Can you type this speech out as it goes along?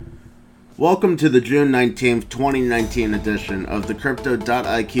Welcome to the June 19th, 2019 edition of the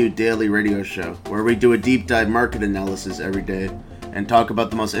Crypto.IQ Daily Radio Show, where we do a deep dive market analysis every day and talk about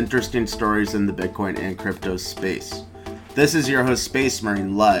the most interesting stories in the Bitcoin and crypto space. This is your host, Space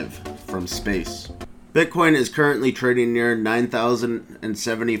Marine, live from space. Bitcoin is currently trading near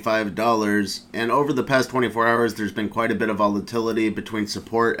 $9,075, and over the past 24 hours, there's been quite a bit of volatility between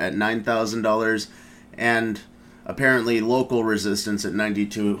support at $9,000 and apparently local resistance at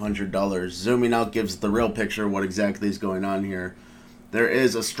 $9,200. Zooming out gives the real picture of what exactly is going on here. There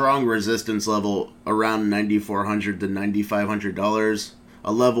is a strong resistance level around $9,400 to $9,500,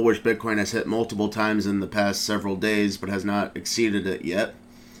 a level which Bitcoin has hit multiple times in the past several days but has not exceeded it yet.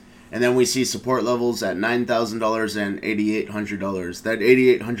 And then we see support levels at $9,000 and $8,800. That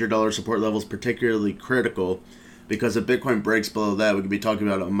 $8,800 support level is particularly critical because if Bitcoin breaks below that, we could be talking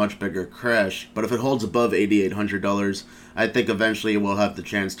about a much bigger crash. But if it holds above $8,800, I think eventually we'll have the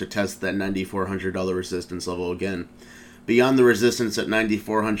chance to test that $9,400 resistance level again. Beyond the resistance at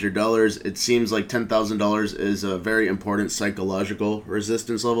 $9,400, it seems like $10,000 is a very important psychological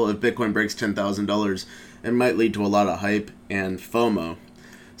resistance level. If Bitcoin breaks $10,000, it might lead to a lot of hype and FOMO.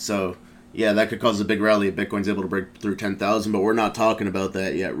 So, yeah, that could cause a big rally if Bitcoin's able to break through 10,000, but we're not talking about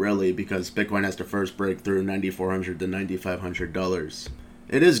that yet, really, because Bitcoin has to first break through $9,400 to $9,500.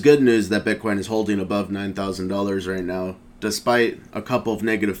 It is good news that Bitcoin is holding above $9,000 right now, despite a couple of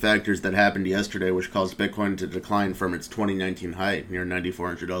negative factors that happened yesterday, which caused Bitcoin to decline from its 2019 high, near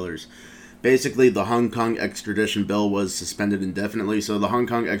 $9,400. Basically, the Hong Kong extradition bill was suspended indefinitely, so the Hong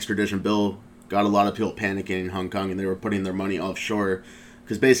Kong extradition bill got a lot of people panicking in Hong Kong, and they were putting their money offshore.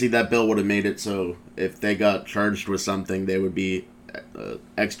 Because basically that bill would have made it so if they got charged with something, they would be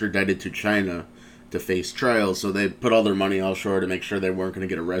extradited to China to face trial. So they put all their money offshore to make sure they weren't going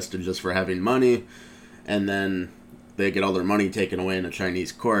to get arrested just for having money. And then they get all their money taken away in a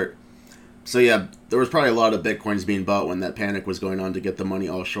Chinese court. So yeah, there was probably a lot of Bitcoins being bought when that panic was going on to get the money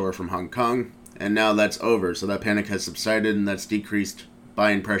offshore from Hong Kong. And now that's over. So that panic has subsided and that's decreased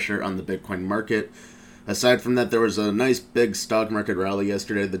buying pressure on the Bitcoin market. Aside from that, there was a nice big stock market rally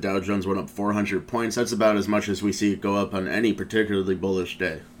yesterday. The Dow Jones went up 400 points. That's about as much as we see it go up on any particularly bullish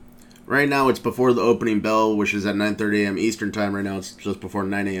day. Right now, it's before the opening bell, which is at 9:30 a.m. Eastern Time. Right now, it's just before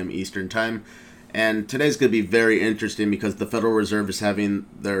 9 a.m. Eastern Time. And today's going to be very interesting because the Federal Reserve is having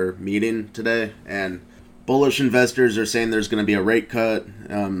their meeting today. And bullish investors are saying there's going to be a rate cut.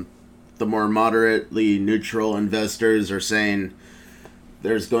 The more moderately neutral investors are saying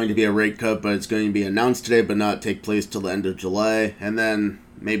there's going to be a rate cut, but it's going to be announced today, but not take place till the end of July. And then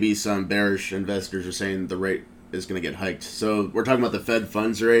maybe some bearish investors are saying the rate is going to get hiked. So we're talking about the Fed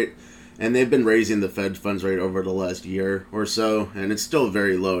funds rate, and they've been raising the Fed funds rate over the last year or so, and it's still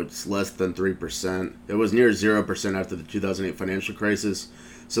very low. It's less than 3%. It was near 0% after the 2008 financial crisis.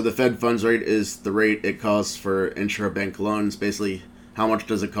 So the Fed funds rate is the rate it costs for intra-bank loans. Basically, how much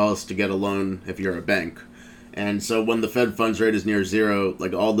does it cost to get a loan if you're a bank? And so when the Fed funds rate is near zero,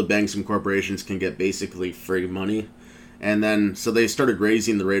 like all the banks and corporations can get basically free money. And then, so they started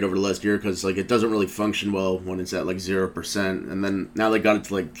raising the rate over the last year because like it doesn't really function well when it's at like 0%. And then now they got it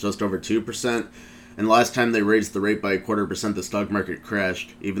to like just over 2%. And last time they raised the rate by 0.25%, the stock market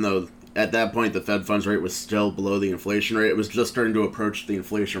crashed. Even though at that point the Fed funds rate was still below the inflation rate. It was just starting to approach the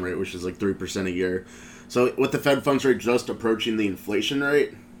inflation rate, which is like 3% a year. So with the Fed funds rate just approaching the inflation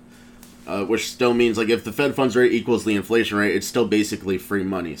rate, which still means like if the Fed funds rate equals the inflation rate, it's still basically free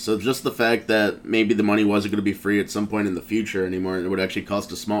money. So just the fact that maybe the money wasn't going to be free at some point in the future anymore, and it would actually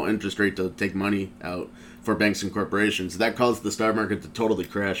cost a small interest rate to take money out for banks and corporations, that caused the stock market to totally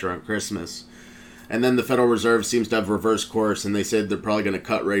crash around Christmas. And then the Federal Reserve seems to have reversed course, and they said they're probably going to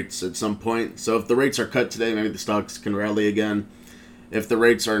cut rates at some point. So if the rates are cut today, maybe the stocks can rally again. If the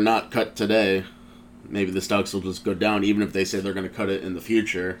rates are not cut today, maybe the stocks will just go down, even if they say they're going to cut it in the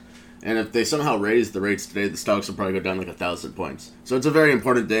future. And if they somehow raise the rates today, the stocks will probably go down like 1,000 points. So it's a very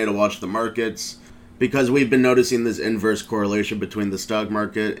important day to watch the markets because we've been noticing this inverse correlation between the stock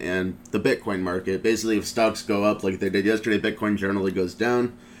market and the Bitcoin market. Basically, if stocks go up like they did yesterday, Bitcoin generally goes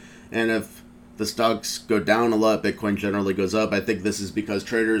down. And if the stocks go down a lot, Bitcoin generally goes up. I think this is because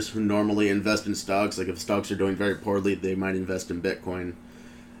traders who normally invest in stocks, like if stocks are doing very poorly, they might invest in Bitcoin.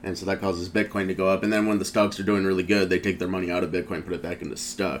 And so that causes Bitcoin to go up. And then when the stocks are doing really good, they take their money out of Bitcoin, put it back into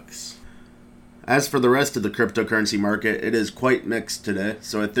stocks. As for the rest of the cryptocurrency market, it is quite mixed today.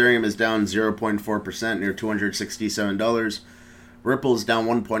 So Ethereum is down 0.4%, near $267. Ripple is down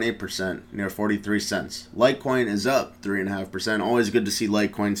 1.8%, near 43 cents. Litecoin is up 3.5%. Always good to see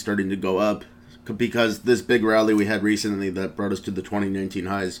Litecoin starting to go up because this big rally we had recently that brought us to the 2019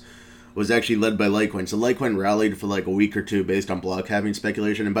 highs was actually led by Litecoin. So Litecoin rallied for like a week or two based on block halving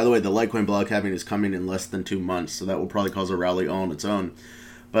speculation. And by the way, the Litecoin block halving is coming in less than 2 months, so that will probably cause a rally all on its own.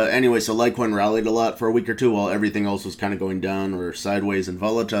 But anyway, so Litecoin rallied a lot for a week or two while everything else was kind of going down or sideways and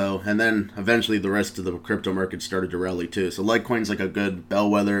volatile. And then eventually the rest of the crypto market started to rally too. So Litecoin's like a good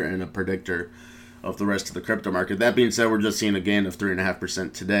bellwether and a predictor of the rest of the crypto market. That being said, we're just seeing a gain of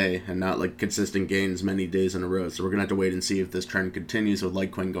 3.5% today and not like consistent gains many days in a row. So we're going to have to wait and see if this trend continues with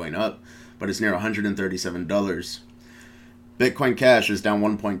Litecoin going up. But it's near $137. Bitcoin Cash is down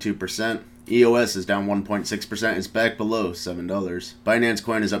 1.2%. EOS is down 1.6%. It's back below $7. Binance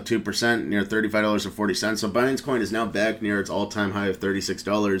Coin is up 2%, near $35.40. So Binance Coin is now back near its all-time high of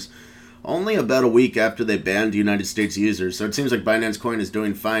 $36, only about a week after they banned United States users. So it seems like Binance Coin is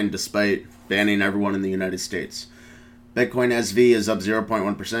doing fine despite banning everyone in the United States. Bitcoin SV is up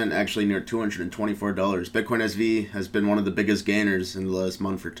 0.1%, actually near $224. Bitcoin SV has been one of the biggest gainers in the last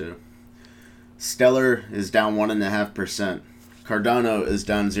month or two. Stellar is down 1.5%. Cardano is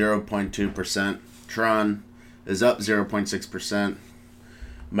down 0.2%. Tron is up 0.6%.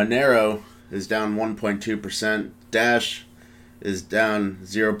 Monero is down 1.2%. Dash is down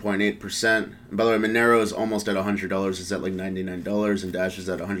 0.8%. And by the way, Monero is almost at $100. It's at like $99, and Dash is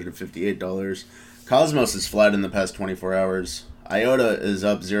at $158. Cosmos is flat in the past 24 hours. IOTA is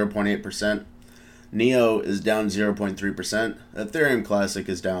up 0.8%. Neo is down 0.3%. Ethereum Classic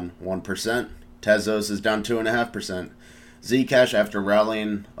is down 1%. Tezos is down 2.5%. Zcash, after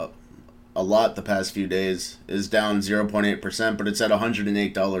rallying a lot the past few days, is down 0.8%, but it's at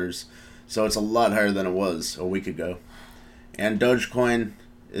 $108, so it's a lot higher than it was a week ago. And Dogecoin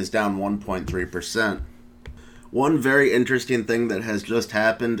is down 1.3%. One very interesting thing that has just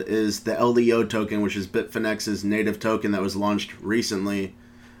happened is the LDO token, which is Bitfinex's native token that was launched recently,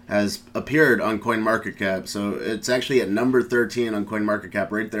 has appeared on CoinMarketCap. So it's actually at number 13 on CoinMarketCap,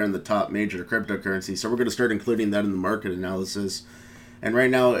 right there in the top major cryptocurrency. So we're going to start including that in the market analysis. And right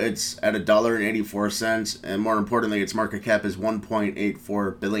now it's at $1.84, and more importantly, its market cap is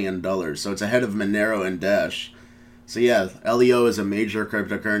 $1.84 billion. So it's ahead of Monero and Dash. So yeah, LEO is a major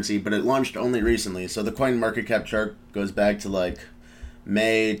cryptocurrency, but it launched only recently. So the CoinMarketCap chart goes back to like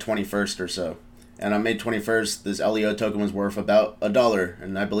May 21st or so. And on May 21st, this LEO token was worth about $1,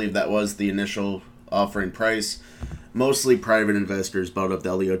 and I believe that was the initial offering price. Mostly private investors bought up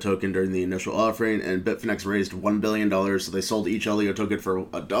the LEO token during the initial offering, and Bitfinex raised $1 billion, so they sold each LEO token for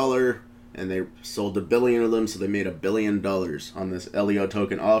 $1, and they sold 1 billion of them, so they made $1 billion on this LEO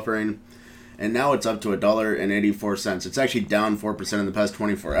token offering. And now it's up to $1.84. It's actually down 4% in the past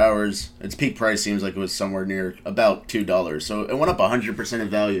 24 hours. Its peak price seems like it was somewhere near about $2, so it went up 100% in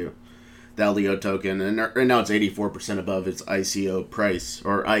value, the LEO token, and right now it's 84% above its ICO price,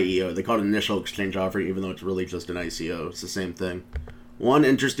 or IEO. They call it initial exchange offering, even though it's really just an ICO. It's the same thing. One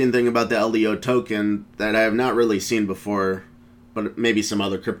interesting thing about the LEO token that I have not really seen before, but maybe some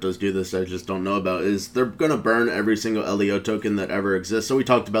other cryptos do this I just don't know about, is they're going to burn every single LEO token that ever exists. So we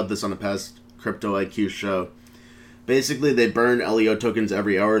talked about this on a past Crypto IQ show. Basically, they burn LEO tokens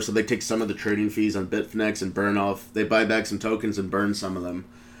every hour, so they take some of the trading fees on Bitfinex and burn off. They buy back some tokens and burn some of them.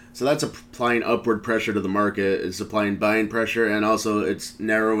 So that's applying upward pressure to the market. It's applying buying pressure, and also it's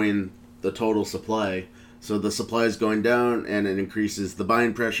narrowing the total supply. So the supply is going down, and it increases the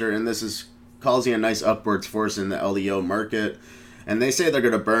buying pressure, and this is causing a nice upwards force in the LEO market. And they say they're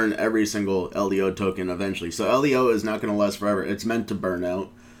going to burn every single LEO token eventually. So LEO is not going to last forever. It's meant to burn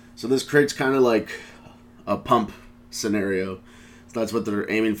out. So this creates kind of like a pump scenario. So that's what they're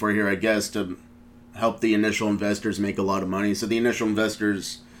aiming for here, I guess, to help the initial investors make a lot of money. So the initial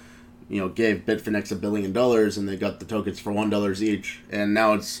investors, gave Bitfinex $1 billion, and they got the tokens for $1 each. And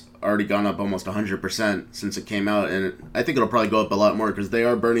now it's already gone up almost 100% since it came out. And I think it'll probably go up a lot more because they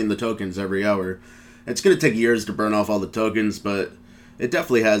are burning the tokens every hour. It's going to take years to burn off all the tokens, but it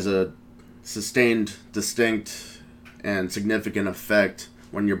definitely has a sustained, distinct, and significant effect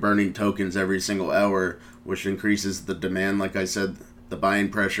when you're burning tokens every single hour, which increases the demand, like I said, the buying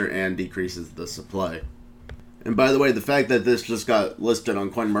pressure, and decreases the supply. And by the way, the fact that this just got listed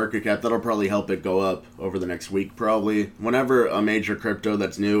on CoinMarketCap, that'll probably help it go up over the next week, probably. Whenever a major crypto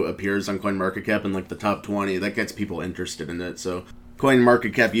that's new appears on CoinMarketCap in like the top 20, that gets people interested in it. So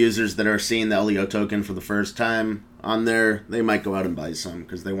CoinMarketCap users that are seeing the LEO token for the first time on there, they might go out and buy some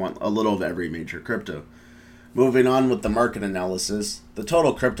because they want a little of every major crypto. Moving on with the market analysis, the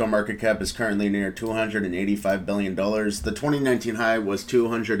total crypto market cap is currently near $285 billion. The 2019 high was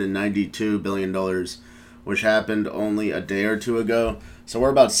 $292 billion, which happened only a day or two ago. So we're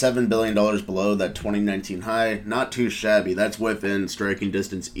about $7 billion below that 2019 high. Not too shabby. That's within striking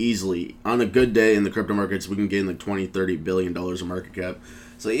distance easily. On a good day in the crypto markets, we can gain like $20, $30 billion of market cap.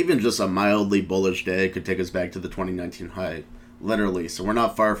 So even just a mildly bullish day could take us back to the 2019 high, literally. So we're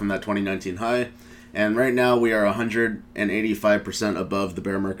not far from that 2019 high. And right now we are 185% above the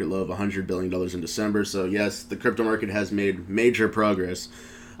bear market low of $100 billion in December. So yes, the crypto market has made major progress.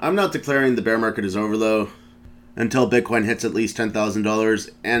 I'm not declaring the bear market is over though until Bitcoin hits at least $10,000,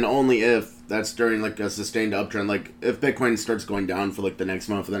 and only if that's during like a sustained uptrend. Like if Bitcoin starts going down for like the next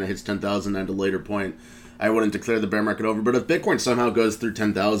month and then it hits 10,000 at a later point, I wouldn't declare the bear market over. But if Bitcoin somehow goes through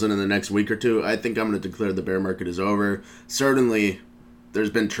 10,000 in the next week or two, I think I'm going to declare the bear market is over. Certainly, there's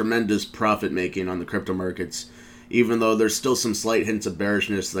been tremendous profit making on the crypto markets, even though there's still some slight hints of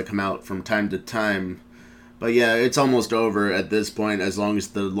bearishness that come out from time to time. But yeah, it's almost over at this point as long as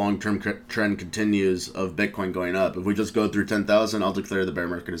the long-term trend continues of Bitcoin going up. If we just go through 10,000, I'll declare the bear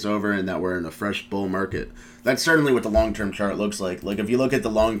market is over and that we're in a fresh bull market. That's certainly what the long-term chart looks like. Like if you look at the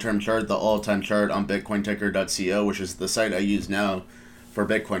long-term chart, the all-time chart on bitcointicker.co, which is the site I use now for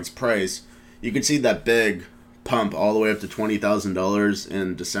Bitcoin's price, you can see that big pump all the way up to $20,000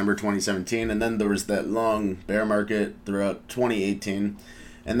 in December 2017, and then there was that long bear market throughout 2018,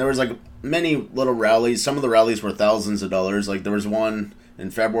 and there was like many little rallies. Some of the rallies were thousands of dollars. Like there was one in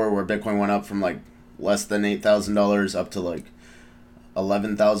February where Bitcoin went up from like less than $8,000 up to like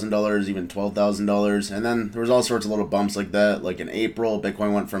 $11,000, even $12,000, and then there was all sorts of little bumps like that. Like in April,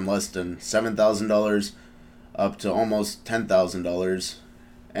 Bitcoin went from less than $7,000 up to almost $10,000.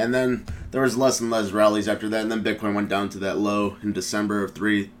 And then there was less and less rallies after that, and then Bitcoin went down to that low in December of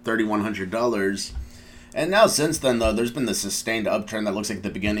 $3,100. And now since then, though, there's been this sustained uptrend that looks like the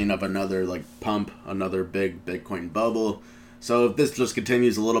beginning of another like pump, another big Bitcoin bubble. So if this just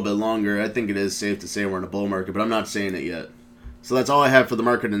continues a little bit longer, I think it is safe to say we're in a bull market, but I'm not saying it yet. So that's all I have for the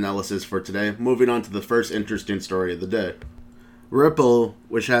market analysis for today. Moving on to the first interesting story of the day. Ripple,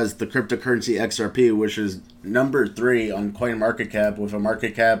 which has the cryptocurrency XRP, which is number 3 on CoinMarketCap with a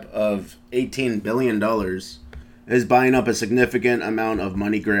market cap of $18 billion, is buying up a significant amount of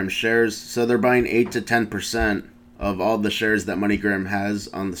MoneyGram shares. So they're buying 8 to 10% of all the shares that MoneyGram has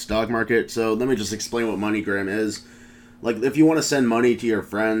on the stock market. So let me just explain what MoneyGram is. Like if you want to send money to your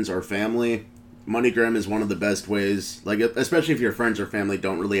friends or family, MoneyGram is one of the best ways. Like especially if your friends or family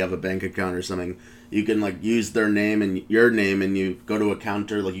don't really have a bank account or something, you can like use their name and your name, and you go to a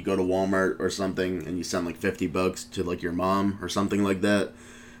counter, like you go to Walmart or something, and you send like $50 to like your mom or something like that.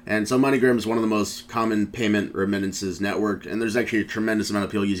 And so MoneyGram is one of the most common payment remittances network, and there's actually a tremendous amount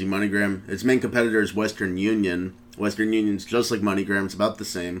of people using MoneyGram. Its main competitor is Western Union. Western Union's just like MoneyGram, it's about the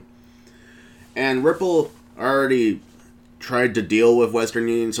same. And Ripple already tried to deal with Western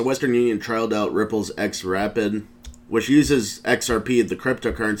Union. So Western Union trialed out Ripple's XRapid, which uses XRP, the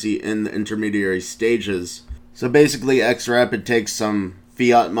cryptocurrency, in the intermediary stages. So basically XRapid takes some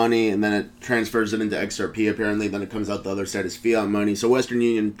fiat money and then it transfers it into XRP apparently, then it comes out the other side as fiat money. So Western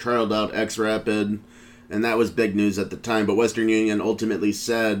Union trialed out XRapid, and that was big news at the time, but Western Union ultimately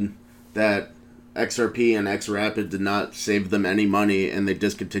said that XRP and XRapid did not save them any money and they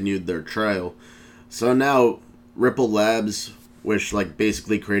discontinued their trial. So now Ripple Labs, which like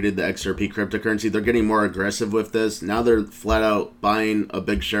basically created the XRP cryptocurrency, they're getting more aggressive with this. Now they're flat out buying a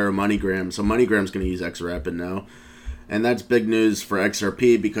big share of MoneyGram. So MoneyGram's going to use XRapid now. And that's big news for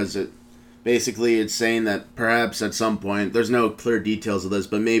XRP because it's saying that perhaps at some point, there's no clear details of this,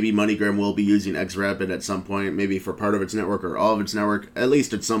 but maybe MoneyGram will be using XRapid at some point, maybe for part of its network or all of its network, at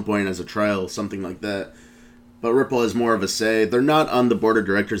least at some point as a trial, something like that. But Ripple has more of a say. They're not on the board of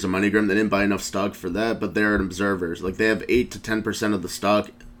directors of MoneyGram. They didn't buy enough stock for that, but they're observers. Like they have 8 to 10% of the stock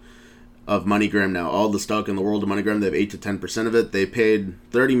of MoneyGram now. All the stock in the world of MoneyGram, they have 8 to 10% of it. They paid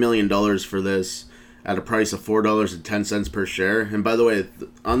 $30 million for this at a price of $4.10 per share. And by the way,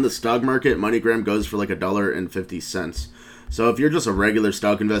 on the stock market, MoneyGram goes for like $1.50. So if you're just a regular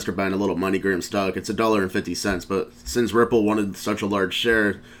stock investor buying a little MoneyGram stock, it's $1.50. But since Ripple wanted such a large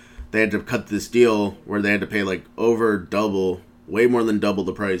share, they had to cut this deal where they had to pay like over double, way more than double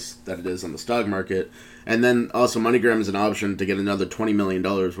the price that it is on the stock market. And then also MoneyGram is an option to get another $20 million,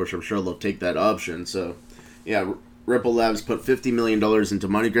 which I'm sure they'll take that option. So yeah, Ripple Labs put $50 million into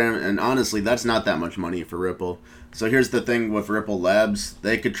MoneyGram, and honestly, that's not that much money for Ripple. So here's the thing with Ripple Labs.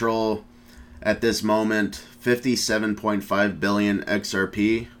 They control, at this moment, 57.5 billion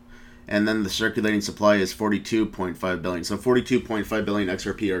XRP, and then the circulating supply is 42.5 billion. So 42.5 billion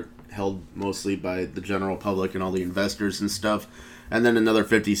XRP are held mostly by the general public and all the investors and stuff. And then another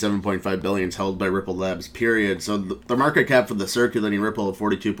 57.5 billion is held by Ripple Labs, period. So the market cap for the circulating Ripple of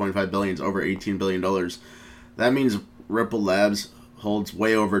 42.5 billion is over $18 billion. That means Ripple Labs holds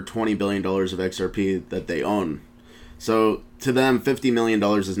way over $20 billion of XRP that they own. So to them, $50 million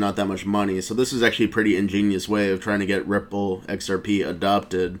is not that much money. So this is actually a pretty ingenious way of trying to get Ripple XRP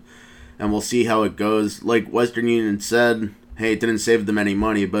adopted. And we'll see how it goes. Like Western Union said, hey, it didn't save them any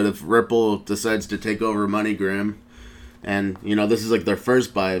money. But if Ripple decides to take over MoneyGram, and, this is like their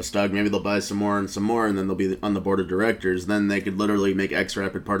first buy of stock, maybe they'll buy some more, and then they'll be on the board of directors, then they could literally make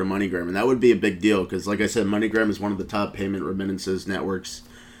XRapid part of MoneyGram. And that would be a big deal, because like I said, MoneyGram is one of the top payment remittances networks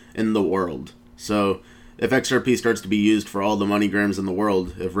in the world. So if XRP starts to be used for all the MoneyGrams in the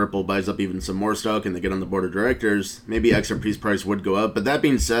world, if Ripple buys up even some more stock and they get on the board of directors, maybe XRP's price would go up. But that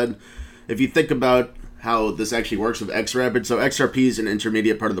being said, if you think about how this actually works with XRapid, so XRP is an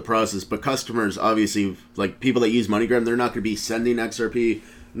intermediate part of the process, but customers, obviously, like people that use MoneyGram, they're not going to be sending XRP,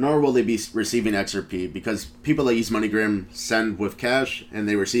 nor will they be receiving XRP, because people that use MoneyGram send with cash and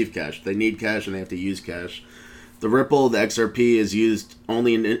they receive cash. They need cash and they have to use cash. The Ripple, the XRP, is used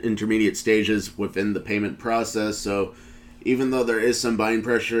only in intermediate stages within the payment process, so even though there is some buying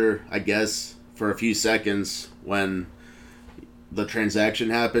pressure, I guess, for a few seconds when the transaction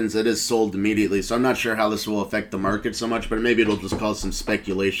happens, it is sold immediately. So I'm not sure how this will affect the market so much, but maybe it'll just cause some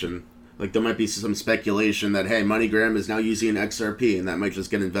speculation. Like there might be some speculation that, hey, MoneyGram is now using XRP, and that might just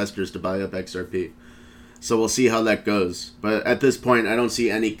get investors to buy up XRP. So we'll see how that goes. But at this point, I don't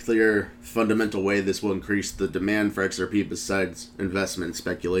see any clear fundamental way this will increase the demand for XRP besides investment and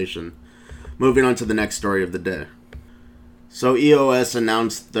speculation. Moving on to the next story of the day. So EOS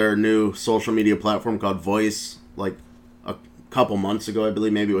announced their new social media platform called Voice, like a couple months ago, I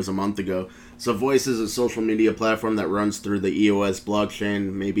believe, maybe it was a month ago. So Voice is a social media platform that runs through the EOS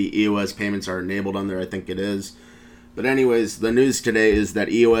blockchain. Maybe EOS payments are enabled on there, I think it is. But anyways, the news today is that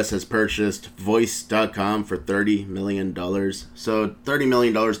EOS has purchased Voice.com for $30 million. So $30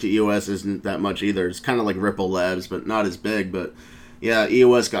 million to EOS isn't that much either. It's kind of like Ripple Labs, but not as big. But yeah,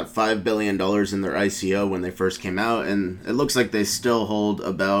 EOS got $5 billion in their ICO when they first came out, and it looks like they still hold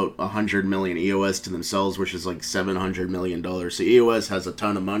about 100 million EOS to themselves, which is like $700 million. So EOS has a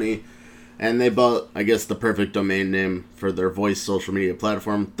ton of money, and they bought, I guess, the perfect domain name for their Voice social media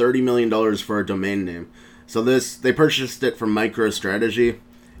platform, $30 million for a domain name. So they purchased it from MicroStrategy,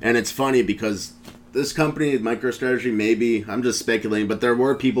 and it's funny because this company, MicroStrategy, maybe, I'm just speculating, but there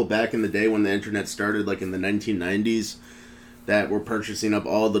were people back in the day when the internet started, like in the 1990s, that were purchasing up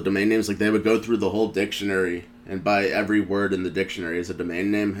all the domain names. Like they would go through the whole dictionary and buy every word in the dictionary as a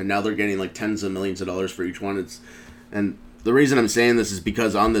domain name, and now they're getting like tens of millions of dollars for each one. And the reason I'm saying this is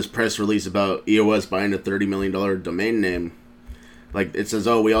because on this press release about EOS buying a $30 million domain name, like it says,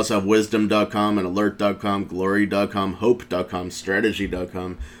 oh, we also have wisdom.com and alert.com, glory.com, hope.com,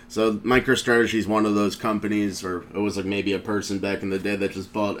 strategy.com. So MicroStrategy is one of those companies, or it was like maybe a person back in the day that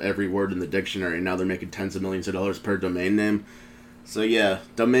just bought every word in the dictionary, and now they're making tens of millions of dollars per domain name. So yeah,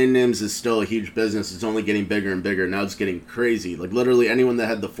 domain names is still a huge business. It's only getting bigger and bigger. Now it's getting crazy. Like literally anyone that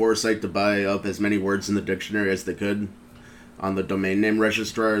had the foresight to buy up as many words in the dictionary as they could on the domain name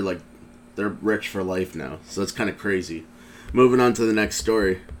registrar, like they're rich for life now. So it's kind of crazy. Moving on to the next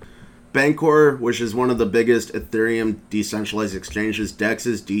story. Bancor, which is one of the biggest Ethereum decentralized exchanges,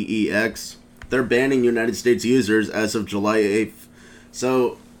 DEXs, DEX, they're banning United States users as of July 8th.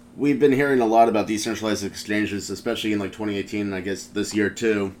 So we've been hearing a lot about decentralized exchanges, especially in like 2018, and I guess this year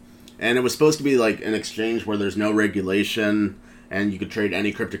too. And it was supposed to be like an exchange where there's no regulation, and you could trade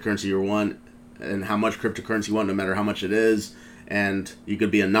any cryptocurrency you want, and how much cryptocurrency you want, no matter how much it is. And you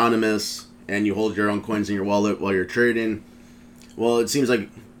could be anonymous, and you hold your own coins in your wallet while you're trading. Well, it seems like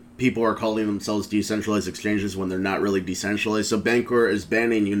people are calling themselves decentralized exchanges when they're not really decentralized. So Bancor is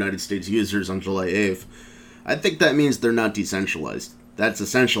banning United States users on July 8th. I think that means they're not decentralized. That's a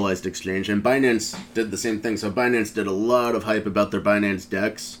centralized exchange. And Binance did the same thing. So Binance did a lot of hype about their Binance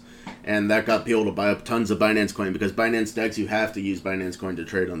DEX. And that got people to buy up tons of Binance Coin. Because Binance DEX, you have to use Binance Coin to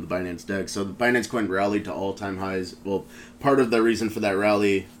trade on the Binance DEX. So the Binance Coin rallied to all-time highs. Well, part of the reason for that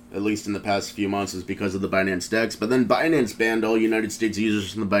rally, at least in the past few months, is because of the Binance DEX. But then Binance banned all United States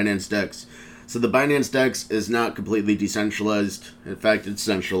users from the Binance DEX. So the Binance DEX is not completely decentralized. In fact, it's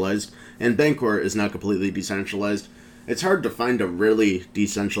centralized. And Bancor is not completely decentralized. It's hard to find a really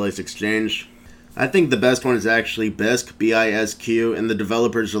decentralized exchange. I think the best one is actually Bisq, B-I-S-Q, and the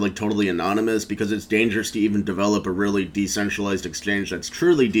developers are like totally anonymous because it's dangerous to even develop a really decentralized exchange that's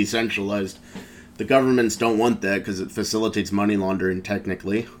truly decentralized. The governments don't want that because it facilitates money laundering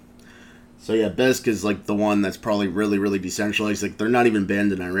technically. So yeah, Bisq is like the one that's probably really, really decentralized. Like they're not even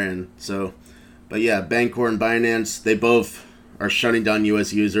banned in Iran. So, but yeah, Bancor and Binance, they both are shutting down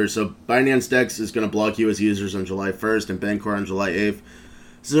U.S. users. So Binance DEX is going to block U.S. users on July 1st and Bancor on July 8th.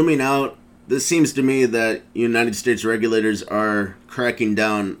 Zooming out, this seems to me that United States regulators are cracking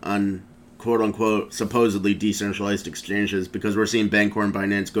down on quote-unquote supposedly decentralized exchanges, because we're seeing Bancor and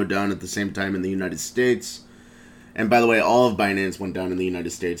Binance go down at the same time in the United States. And by the way, all of Binance went down in the United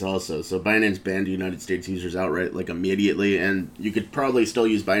States also. So Binance banned United States users outright, like, immediately. And you could probably still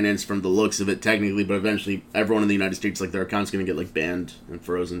use Binance from the looks of it technically, but eventually everyone in the United States, like, their account's going to get, like, banned and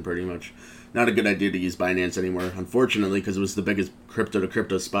frozen pretty much. Not a good idea to use Binance anymore, unfortunately, because it was the biggest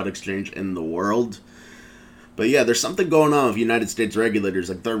crypto-to-crypto spot exchange in the world. But yeah, there's something going on with United States regulators.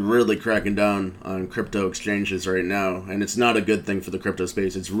 Like, they're really cracking down on crypto exchanges right now. And it's not a good thing for the crypto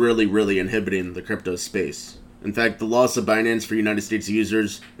space. It's really, really inhibiting the crypto space. In fact, the loss of Binance for United States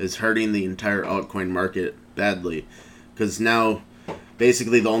users is hurting the entire altcoin market badly. Because now,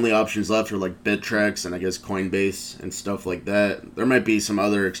 basically, the only options left are like Bittrex and I guess Coinbase and stuff like that. There might be some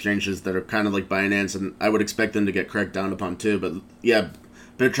other exchanges that are kind of like Binance, and I would expect them to get cracked down upon too. But yeah,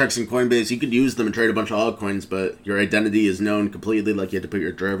 Bittrex and Coinbase, you could use them and trade a bunch of altcoins, but your identity is known completely. Like, you have to put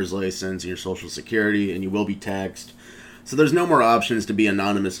your driver's license and your social security, and you will be taxed. So there's no more options to be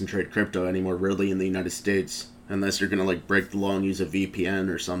anonymous and trade crypto anymore, really, in the United States. Unless you're going to, like, break the law and use a VPN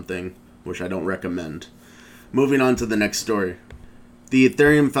or something, which I don't recommend. Moving on to the next story. The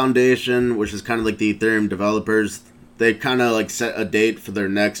Ethereum Foundation, which is kind of like the Ethereum developers, they kind of, like, set a date for their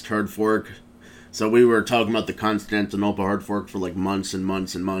next hard fork. So we were talking about the Constantinople hard fork for, like, months and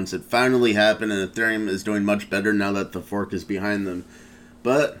months and months. It finally happened, and Ethereum is doing much better now that the fork is behind them.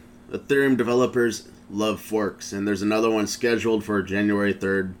 But Ethereum developers love forks, and there's another one scheduled for January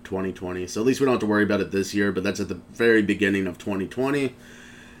 3rd, 2020. So at least we don't have to worry about it this year, but that's at the very beginning of 2020.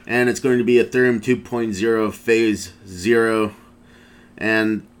 And it's going to be Ethereum 2.0 Phase 0.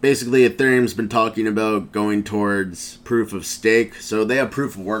 And basically, Ethereum's been talking about going towards proof of stake. So they have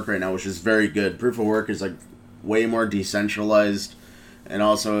proof of work right now, which is very good. Proof of work is, like, way more decentralized. And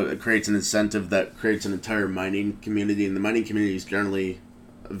also, it creates an incentive that creates an entire mining community. And the mining community is generally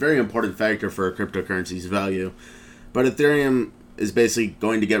a very important factor for a cryptocurrency's value. But Ethereum is basically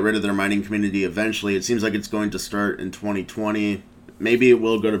going to get rid of their mining community eventually. It seems like it's going to start in 2020. Maybe it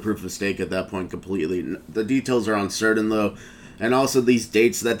will go to proof of stake at that point completely. The details are uncertain, though. And also, these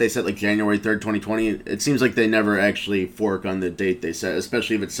dates that they set, like January 3rd, 2020, it seems like they never actually fork on the date they set,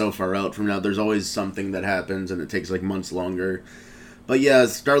 especially if it's so far out from now. There's always something that happens, and it takes, like, months longer. But yeah,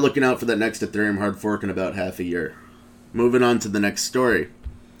 start looking out for that next Ethereum hard fork in about half a year. Moving on to the next story.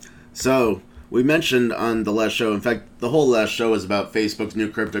 So, we mentioned on the last show, in fact, the whole last show was about Facebook's new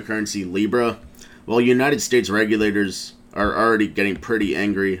cryptocurrency, Libra. Well, United States regulators are already getting pretty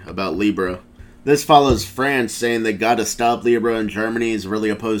angry about Libra. This follows France saying they gotta stop Libra, and Germany is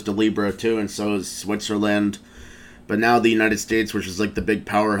really opposed to Libra too, and so is Switzerland. But now the United States, which is like the big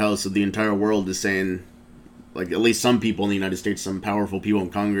powerhouse of the entire world, is saying, like, at least some people in the United States, some powerful people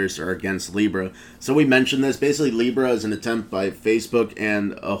in Congress are against Libra. So we mentioned this. Basically, Libra is an attempt by Facebook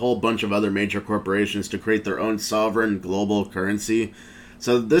and a whole bunch of other major corporations to create their own sovereign global currency.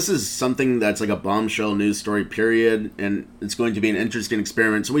 So this is something that's like a bombshell news story, period, and it's going to be an interesting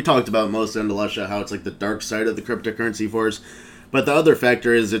experiment. So we talked about most in the last show how it's like the dark side of the cryptocurrency force. But the other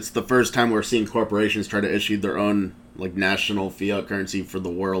factor is it's the first time we're seeing corporations try to issue their own, like, national fiat currency for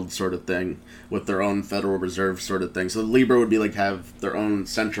the world sort of thing, with their own Federal Reserve sort of thing. So Libra would be like have their own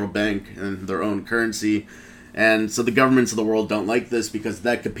central bank and their own currency. And so the governments of the world don't like this because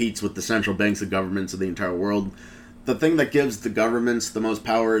that competes with the central banks and governments of the entire world. The thing that gives the governments the most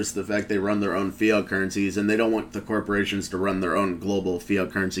power is the fact they run their own fiat currencies, and they don't want the corporations to run their own global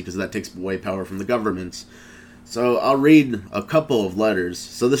fiat currency because that takes away power from the governments. So I'll read a couple of letters.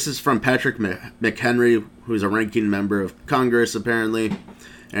 So this is from Patrick McHenry, who's a ranking member of Congress, apparently.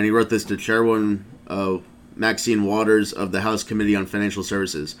 And he wrote this to Chairwoman Maxine Waters of the House Committee on Financial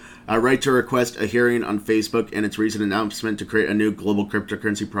Services. I write to request a hearing on Facebook and its recent announcement to create a new global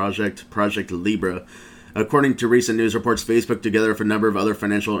cryptocurrency project, Project Libra. According to recent news reports, Facebook, together with a number of other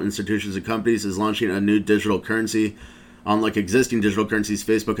financial institutions and companies, is launching a new digital currency. Unlike existing digital currencies,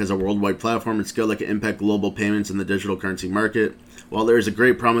 Facebook has a worldwide platform and scale that can impact global payments in the digital currency market. While there is a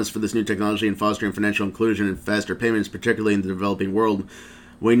great promise for this new technology in fostering financial inclusion and faster payments, particularly in the developing world,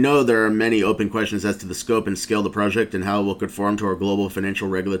 we know there are many open questions as to the scope and scale of the project and how it will conform to our global financial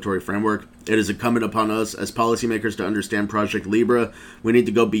regulatory framework. It is incumbent upon us as policymakers to understand Project Libra. We need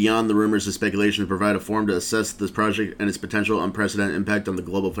to go beyond the rumors and speculation and provide a forum to assess this project and its potential unprecedented impact on the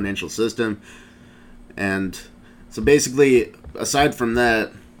global financial system. And so basically, aside from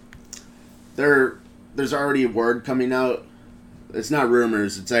that, there's already a word coming out. It's not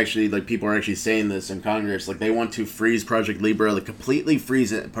rumors, it's actually, like, people are actually saying this in Congress. Like, they want to freeze Project Libra, like, completely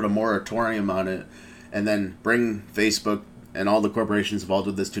freeze it, put a moratorium on it, and then bring Facebook and all the corporations involved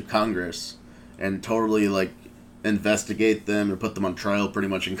with this to Congress and totally, like, investigate them and put them on trial pretty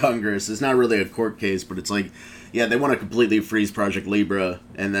much in Congress. It's not really a court case, but it's like, yeah, they want to completely freeze Project Libra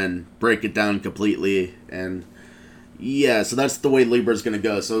and then break it down completely. And yeah, so that's the way Libra is going to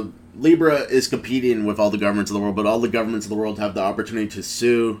go. So Libra is competing with all the governments of the world, but all the governments of the world have the opportunity to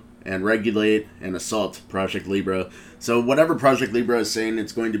sue and regulate and assault Project Libra. So whatever Project Libra is saying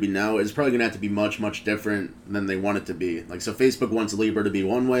it's going to be now is probably going to have to be much, much different than they want it to be. Like, so Facebook wants Libra to be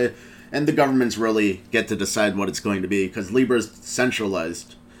one way, and the governments really get to decide what it's going to be, because Libra is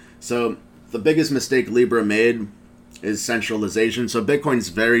centralized. So the biggest mistake Libra made is centralization. So Bitcoin's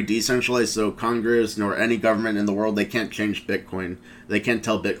very decentralized, so Congress nor any government in the world, they can't change Bitcoin. They can't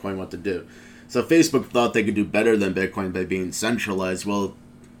tell Bitcoin what to do. So Facebook thought they could do better than Bitcoin by being centralized. Well,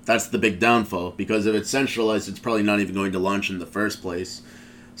 that's the big downfall, because if it's centralized, it's probably not even going to launch in the first place.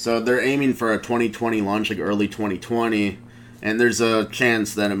 So they're aiming for a 2020 launch, like early 2020, and there's a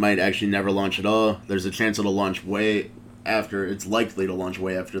chance that it might actually never launch at all. There's a chance it'll launch way after, it's likely to launch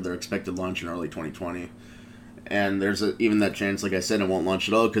way after their expected launch in early 2020. And there's even that chance, like I said, it won't launch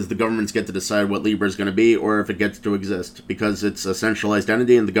at all, because the governments get to decide what Libra is going to be, or if it gets to exist, because it's a centralized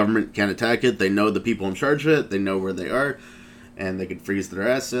entity and the government can't attack it. They know the people in charge of it, they know where they are, and they could freeze their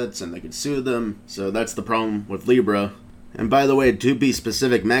assets, and they could sue them. So that's the problem with Libra. And by the way, to be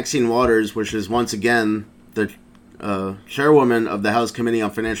specific, Maxine Waters, which is once again the chairwoman of the House Committee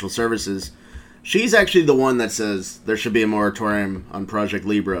on Financial Services, she's actually the one that says there should be a moratorium on Project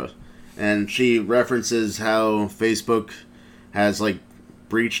Libra. And she references how Facebook has, like,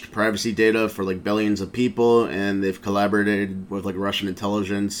 breached privacy data for, like, billions of people, and they've collaborated with, like, Russian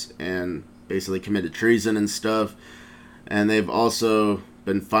intelligence and basically committed treason and stuff. And they've also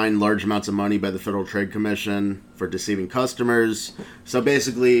been fined large amounts of money by the Federal Trade Commission for deceiving customers. So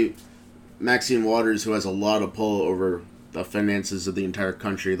basically, Maxine Waters, who has a lot of pull over the finances of the entire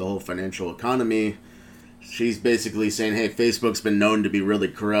country, the whole financial economy, she's basically saying, hey, Facebook's been known to be really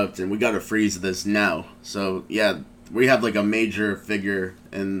corrupt, and we got to freeze this now. So, yeah, we have, like, a major figure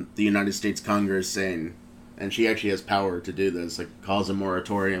in the United States Congress saying, and she actually has power to do this, like, cause a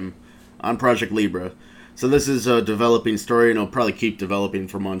moratorium on Project Libra. So this is a developing story, and it'll probably keep developing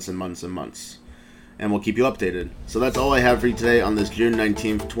for months and months and months. And we'll keep you updated. So that's all I have for you today on this June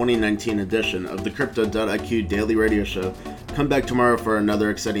 19th, 2019 edition of the Crypto.IQ Daily Radio Show. Come back tomorrow for another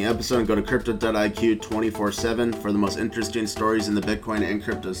exciting episode, and go to Crypto.IQ 24/7 for the most interesting stories in the Bitcoin and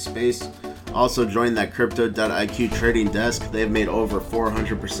crypto space. Also join that Crypto.IQ trading desk. They've made over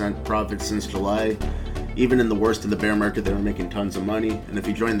 400% profit since July. Even in the worst of the bear market, they were making tons of money. And if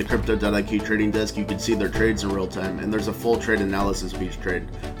you join the Crypto.IQ trading desk, you can see their trades in real time. And there's a full trade analysis of each trade.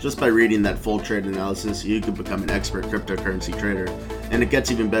 Just by reading that full trade analysis, you can become an expert cryptocurrency trader. And it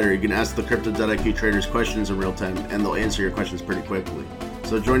gets even better. You can ask the Crypto.IQ traders questions in real time, and they'll answer your questions pretty quickly.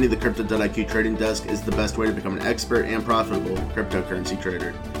 So joining the Crypto.IQ trading desk is the best way to become an expert and profitable cryptocurrency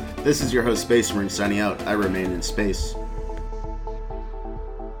trader. This is your host, Space Marine, signing out. I remain in space.